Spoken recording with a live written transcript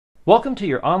Welcome to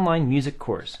your online music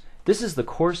course. This is the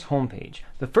course homepage.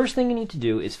 The first thing you need to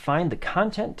do is find the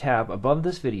Content tab above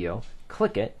this video,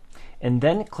 click it, and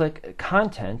then click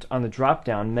Content on the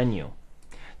drop-down menu.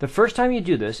 The first time you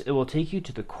do this, it will take you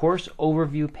to the course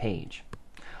overview page.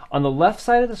 On the left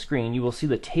side of the screen, you will see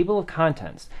the table of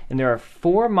contents, and there are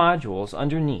 4 modules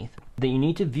underneath that you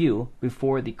need to view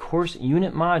before the course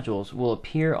unit modules will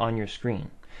appear on your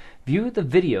screen. View the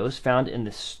videos found in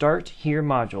the Start Here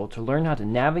module to learn how to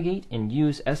navigate and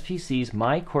use SPC's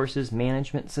MyCourses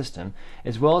management system,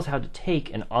 as well as how to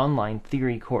take an online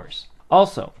theory course.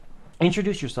 Also,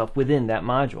 introduce yourself within that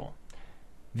module.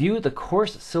 View the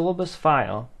course syllabus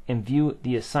file and view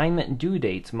the assignment due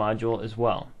dates module as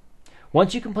well.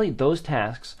 Once you complete those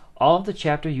tasks, all of the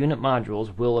chapter unit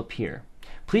modules will appear.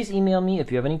 Please email me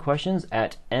if you have any questions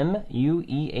at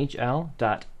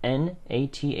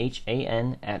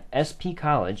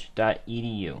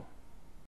muehl.nathan@spcollege.edu.